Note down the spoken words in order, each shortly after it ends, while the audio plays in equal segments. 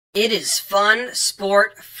It is Fun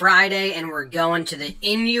Sport Friday, and we're going to the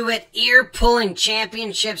Inuit Ear Pulling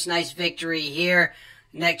Championships. Nice victory here.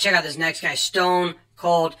 Check out this next guy, Stone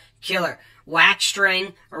Cold Killer. Wax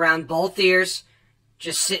string around both ears,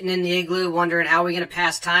 just sitting in the igloo, wondering how we're going to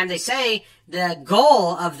pass time. They say the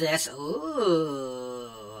goal of this,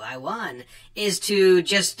 I won, is to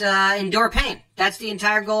just endure pain. That's the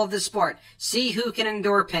entire goal of this sport. See who can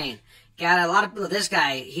endure pain. Got a lot of, this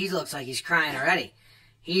guy, he looks like he's crying already.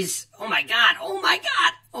 He's, oh my God.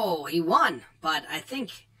 Oh, he won, but I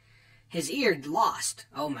think his ear lost.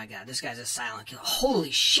 Oh my God, this guy's a silent killer.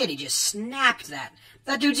 Holy shit, he just snapped that.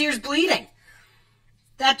 That dude's ear's bleeding.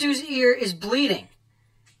 That dude's ear is bleeding.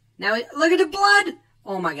 Now, look at the blood.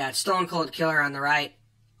 Oh my God, Stone Cold Killer on the right.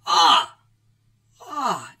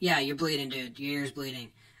 Yeah, you're bleeding, dude. Your ear's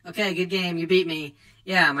bleeding. Okay, good game. You beat me.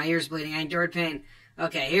 Yeah, my ear's bleeding. I endured pain.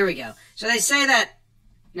 Okay, here we go. So they say that,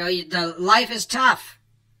 the life is tough.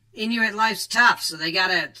 Inuit life's tough, so they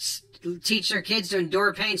gotta teach their kids to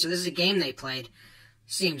endure pain. So this is a game they played.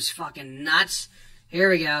 Seems fucking nuts. Here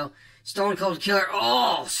we go. Stone Cold Killer.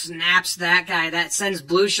 Oh, snaps that guy. That sends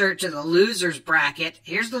Blue Shirt to the loser's bracket.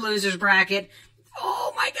 Here's the loser's bracket.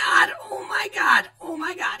 Oh my God. Oh my God. Oh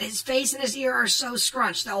my God. His face and his ear are so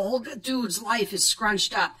scrunched. The whole dude's life is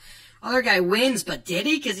scrunched up. Other guy wins, but did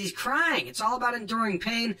he? Because he's crying. It's all about enduring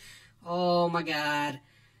pain. Oh my God.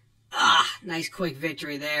 Nice quick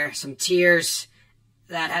victory there. Some tears.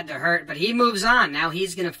 That had to hurt, but he moves on. Now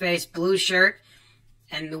he's going to face Blue Shirt,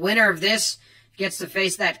 and the winner of this gets to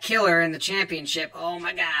face that killer in the championship. Oh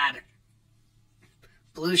my God.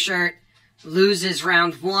 Blue Shirt loses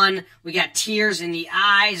round 1. We got tears in the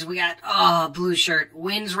eyes. We got, Blue Shirt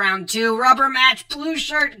wins round 2. Rubber match. Blue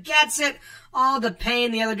Shirt gets it. All the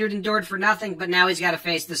pain the other dude endured for nothing, but now he's got to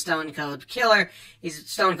face the Stone Cold Killer.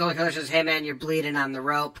 Stone Cold Killer says, hey man, you're bleeding on the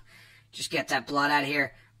rope. Just get that blood out of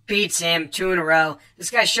here. Beats him 2 in a row. This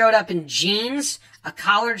guy showed up in jeans, a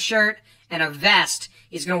collared shirt, and a vest.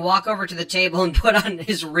 He's going to walk over to the table and put on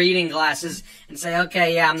his reading glasses and say,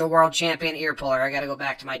 okay, yeah, I'm the world champion ear puller. I got to go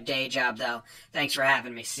back to my day job, though. Thanks for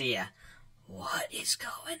having me. See ya. What is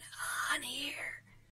going on here?